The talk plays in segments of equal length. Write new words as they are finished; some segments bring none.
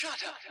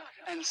Shut up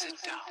and sit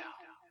down.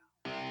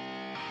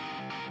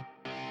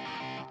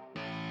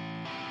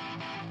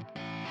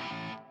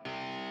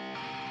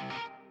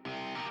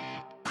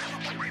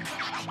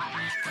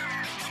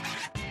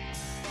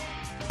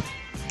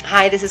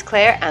 Hi, this is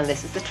Claire, and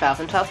this is the 12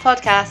 and 12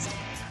 podcast.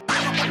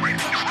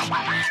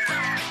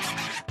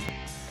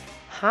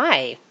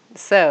 Hi.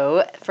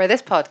 So, for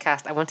this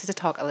podcast, I wanted to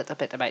talk a little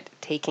bit about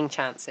taking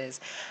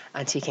chances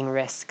and taking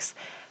risks.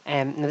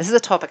 Now this is a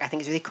topic I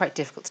think is really quite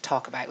difficult to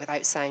talk about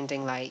without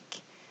sounding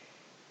like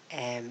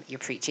you're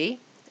preachy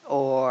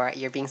or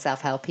you're being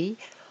self-helpy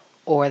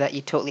or that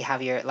you totally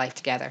have your life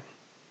together.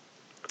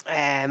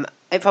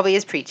 It probably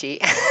is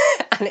preachy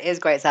and it is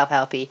quite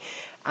self-helpy.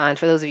 And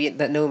for those of you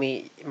that know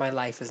me, my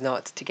life is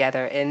not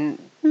together in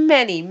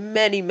many,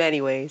 many, many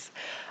ways.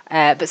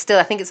 But still,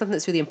 I think it's something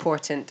that's really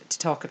important to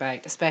talk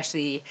about,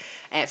 especially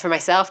for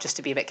myself, just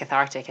to be a bit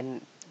cathartic.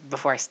 And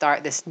before I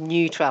start this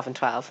new 12 and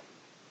 12,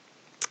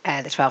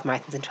 the 12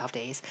 marathons in 12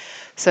 days.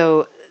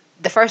 So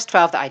the first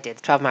 12 that I did,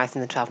 12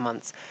 marathons in 12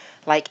 months,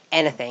 like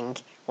anything,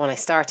 when I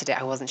started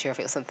it, I wasn't sure if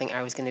it was something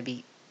I was going to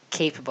be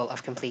capable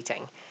of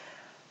completing.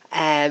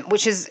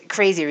 Which is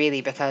crazy,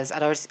 really, because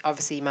I'd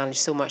obviously managed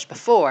so much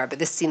before, but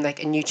this seemed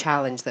like a new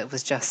challenge that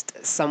was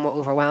just somewhat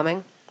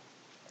overwhelming.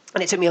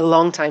 And it took me a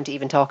long time to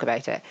even talk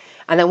about it.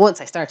 And then once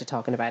I started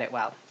talking about it,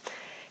 well,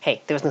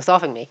 hey, there was no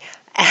stopping me.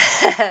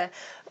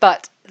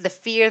 But the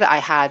fear that I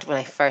had when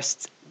I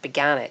first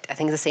began it, I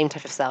think is the same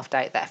type of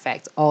self-doubt that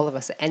affects all of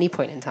us at any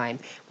point in time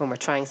when we're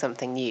trying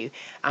something new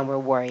and we're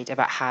worried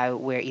about how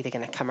we're either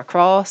going to come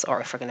across or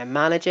if we're going to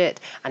manage it.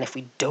 And if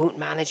we don't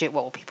manage it,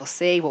 what will people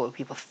say? What will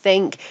people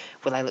think?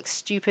 Will I look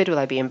stupid? Will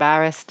I be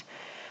embarrassed?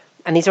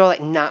 And these are all like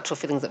natural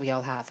feelings that we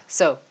all have.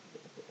 So,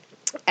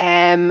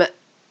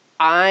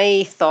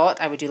 I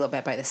thought I would do a little bit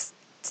about this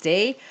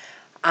today.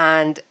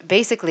 And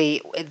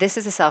basically, this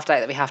is a self-doubt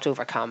that we have to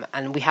overcome.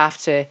 And we have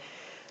to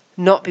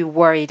not be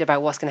worried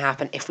about what's going to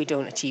happen if we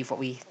don't achieve what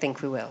we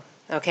think we will.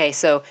 Okay,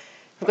 so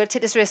we're going to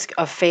take this risk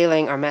of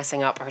failing or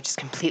messing up or just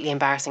completely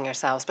embarrassing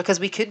ourselves because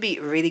we could be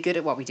really good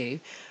at what we do.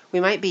 We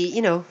might be,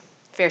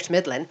 fair to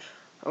middling,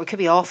 or we could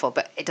be awful,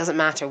 but it doesn't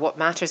matter. What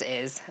matters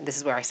is, and this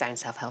is where I sound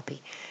self-helpy,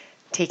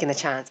 taking the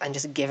chance and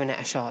just giving it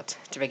a shot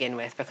to begin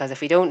with, because if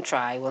we don't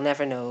try, we'll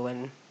never know.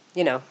 And,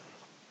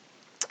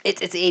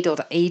 it's the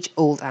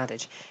age-old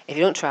adage. If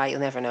you don't try, you'll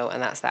never know,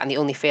 and that's that. And the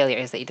only failure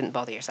is that you didn't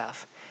bother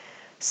yourself.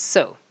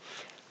 So,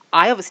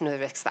 I obviously know the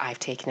risks that I've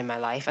taken in my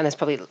life, and there's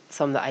probably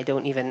some that I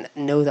don't even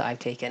know that I've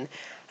taken.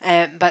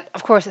 But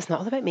of course, it's not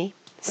all about me.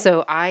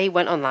 So I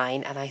went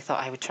online and I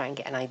thought I would try and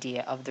get an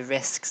idea of the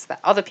risks that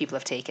other people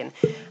have taken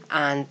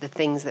and the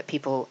things that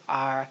people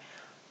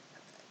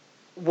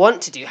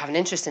want to do, have an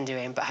interest in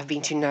doing, but have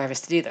been too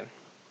nervous to do them.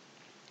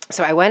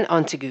 So I went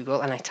onto Google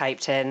and I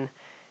typed in,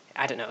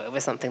 I don't know, it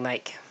was something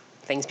like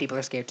things people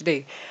are scared to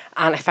do.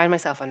 And I found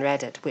myself on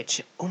Reddit,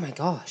 which, oh my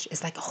gosh,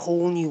 is like a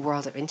whole new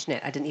world of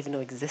internet I didn't even know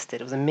existed.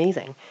 It was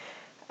amazing.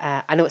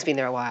 I know it's been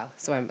there a while,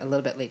 so I'm a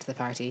little bit late to the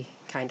party,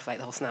 kind of like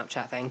the whole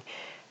Snapchat thing.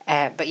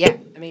 But yeah,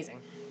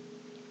 amazing.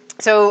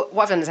 So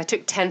what I've done is I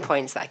took 10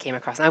 points that I came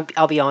across. And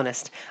I'll be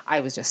honest, I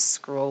was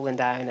just scrolling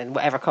down and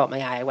whatever caught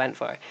my eye, I went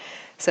for.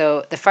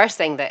 So the first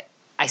thing that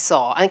I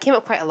saw, and it came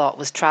up quite a lot,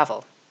 was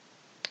travel.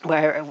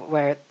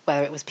 Whether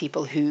it was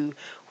people who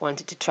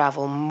wanted to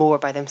travel more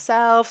by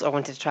themselves or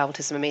wanted to travel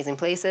to some amazing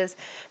places.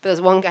 But there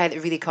was one guy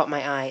that really caught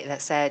my eye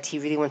that said he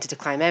really wanted to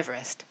climb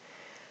Everest.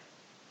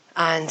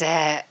 And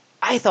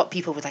I thought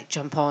people would like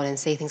jump on and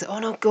say things like, "Oh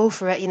no, go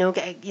for it!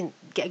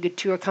 Get a good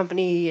tour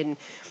company, and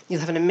you'll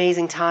have an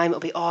amazing time.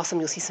 It'll be awesome.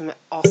 You'll see some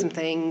awesome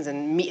things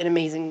and meet an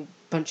amazing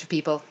bunch of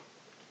people."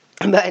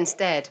 But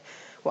instead,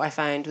 what I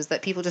found was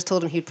that people just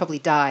told him he'd probably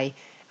die,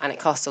 and it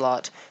cost a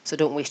lot. So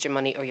don't waste your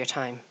money or your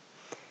time.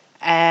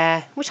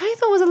 Which I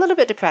thought was a little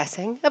bit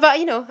depressing. But,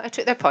 I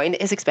took their point.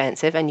 It is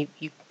expensive, and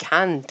you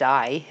can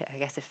die, I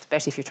guess,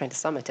 especially if you're trying to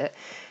summit it.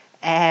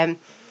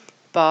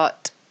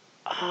 But,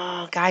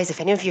 guys, if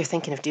any of you are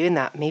thinking of doing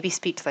that, maybe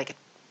speak to, like, a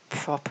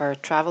proper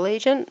travel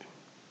agent.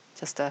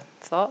 Just a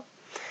thought.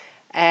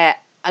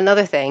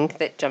 Another thing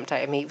that jumped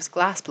out at me was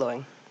glass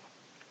blowing.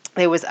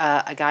 There was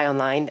a guy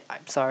online,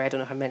 I'm sorry, I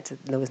don't know if I meant to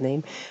know his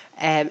name,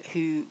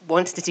 who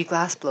wanted to do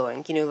glass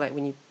blowing, like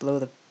when you blow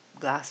the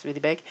glass really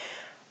big.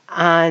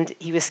 And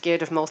he was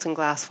scared of molten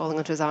glass falling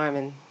onto his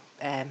arm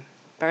and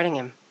burning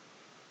him.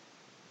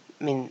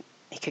 I mean,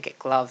 he could get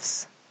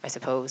gloves, I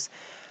suppose.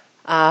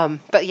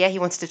 But yeah, he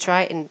wanted to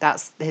try it, and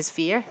that's his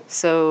fear.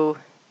 So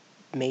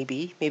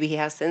maybe he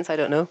has since, I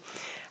don't know.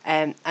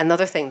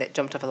 Another thing that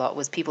jumped up a lot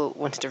was people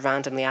wanted to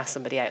randomly ask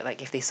somebody out,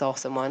 like if they saw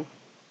someone,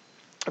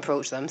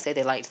 approach them, say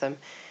they liked them,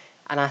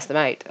 and ask them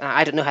out.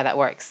 I don't know how that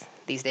works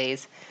these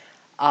days.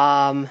 But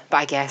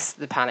I guess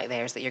the panic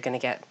there is that you're going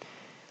to get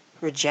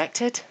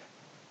rejected.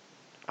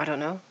 I don't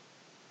know.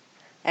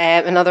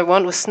 Another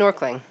one was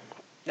snorkeling.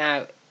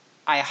 Now,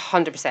 I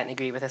 100%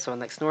 agree with this one.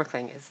 Like,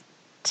 snorkeling is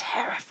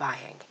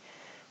terrifying.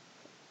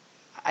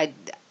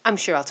 I'm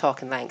sure I'll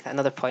talk in length at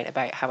another point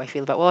about how I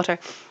feel about water.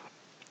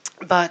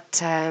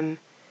 But,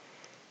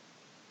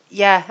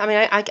 yeah, I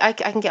mean, I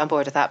can get on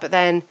board with that. But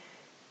then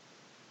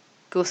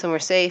go somewhere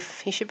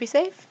safe. You should be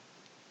safe.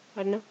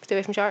 I don't know. Stay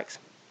away from sharks.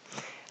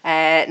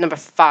 Number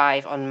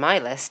 5 on my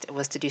list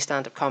was to do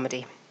stand-up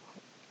comedy.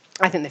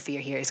 I think the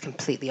fear here is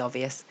completely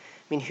obvious.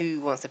 I mean, who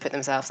wants to put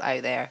themselves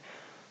out there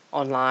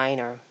online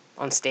or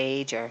on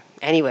stage or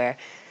anywhere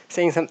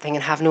saying something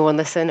and have no one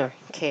listen or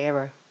care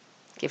or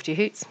give two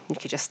hoots? You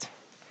could just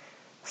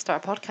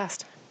start a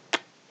podcast.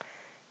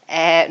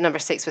 Number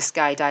 6 was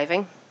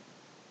skydiving.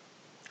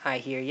 I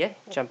hear you.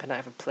 Jumping out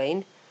of a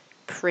plane.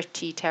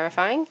 Pretty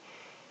terrifying.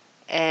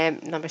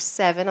 Number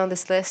 7 on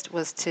this list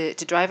was to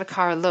drive a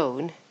car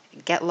alone,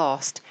 get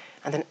lost,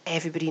 and then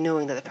everybody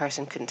knowing that the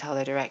person couldn't tell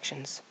their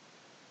directions.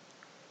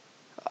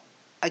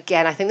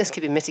 Again, I think this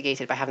could be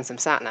mitigated by having some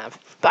sat-nav.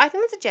 But I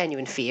think that's a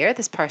genuine fear.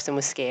 This person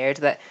was scared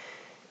that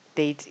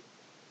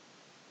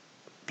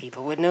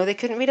people would know they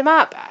couldn't read a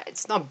map.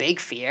 It's not a big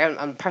fear.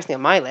 I'm personally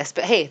on my list,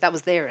 but hey, that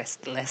was their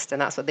list,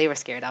 and that's what they were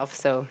scared of,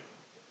 so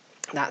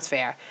that's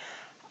fair.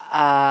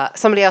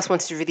 Somebody else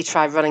wanted to really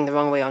try running the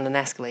wrong way on an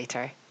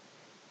escalator.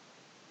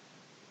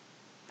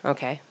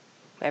 Okay,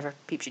 whatever,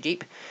 peeps your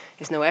Jeep.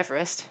 It's no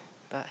Everest,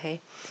 but hey.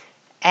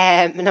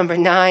 Number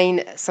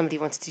 9, somebody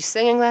wanted to do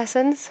singing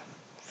lessons.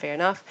 Fair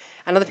enough.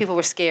 And other people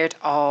were scared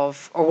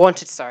of, or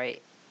wanted,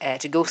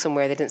 to go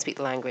somewhere they didn't speak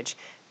the language.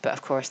 But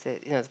of course,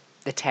 the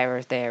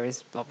terror there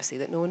is obviously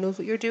that no one knows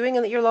what you're doing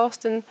and that you're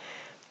lost, and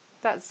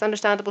that's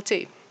understandable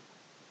too.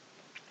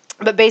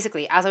 But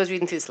basically, as I was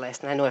reading through this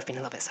list, and I know I've been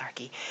a little bit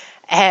sarky,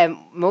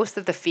 most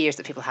of the fears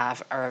that people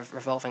have are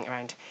revolving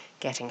around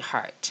getting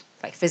hurt,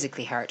 like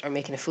physically hurt, or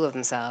making a fool of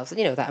themselves,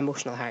 that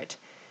emotional hurt.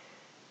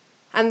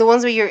 And the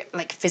ones where you're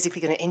like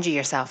physically going to injure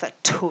yourself,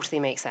 that totally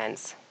makes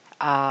sense.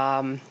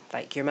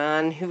 Like your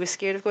man who was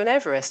scared of going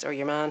Everest, or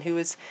your man who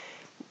was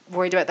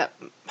worried about that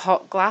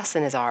hot glass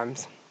in his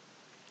arms.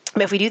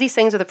 But if we do these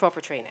things with the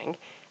proper training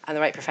and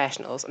the right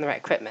professionals and the right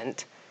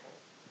equipment,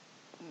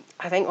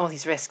 I think all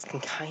these risks can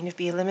kind of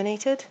be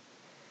eliminated.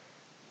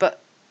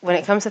 But when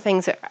it comes to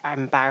things that are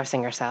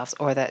embarrassing ourselves,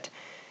 or that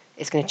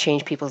it's going to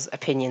change people's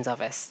opinions of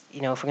us,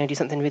 if we're going to do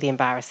something really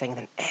embarrassing,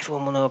 then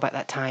everyone will know about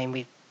that time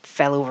we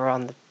fell over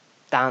on the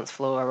dance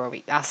floor, or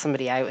we asked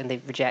somebody out and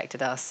they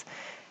rejected us.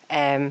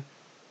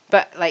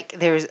 But like,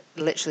 there's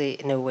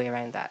literally no way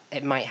around that.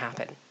 It might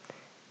happen.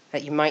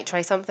 That you might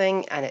try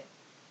something and it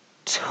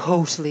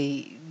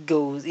totally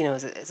goes,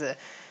 it's a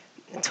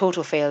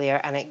total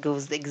failure, and it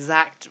goes the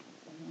exact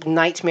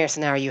nightmare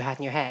scenario you had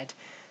in your head.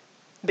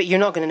 But you're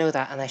not going to know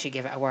that unless you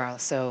give it a whirl.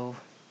 So,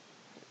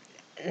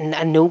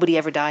 and nobody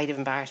ever died of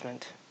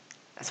embarrassment,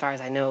 as far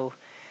as I know.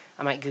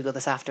 I might Google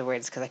this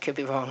afterwards because I could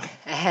be wrong.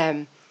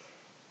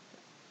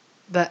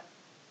 But,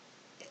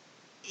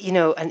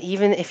 and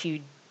even if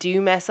you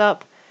do mess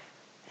up,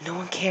 no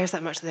one cares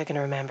that much that they're going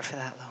to remember for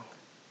that long.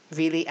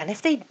 Really. And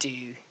if they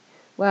do,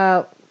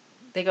 well,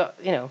 they got,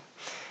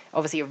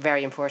 obviously you're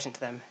very important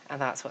to them, and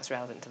that's what's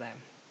relevant to them.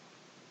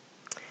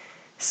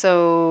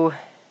 So,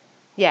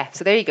 yeah,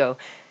 so there you go.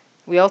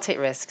 We all take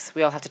risks.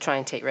 We all have to try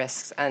and take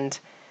risks. And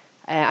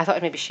I thought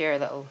I'd maybe share a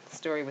little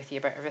story with you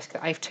about a risk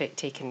that I've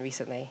taken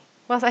recently.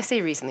 Well, I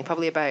say recently,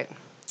 probably about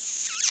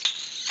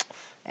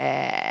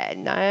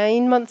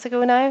 9 months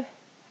ago now.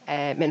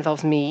 It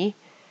involves me,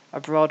 a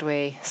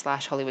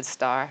Broadway/Hollywood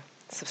star,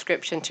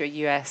 subscription to a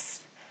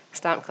US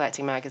stamp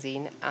collecting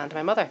magazine, and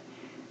my mother.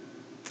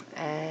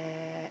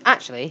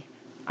 Actually,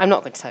 I'm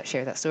not going to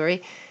share that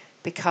story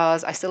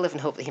because I still live in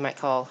hope that he might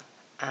call,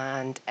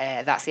 and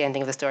that's the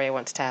ending of the story I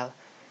want to tell.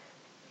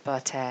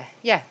 But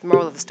the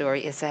moral of the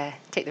story is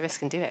take the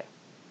risk and do it.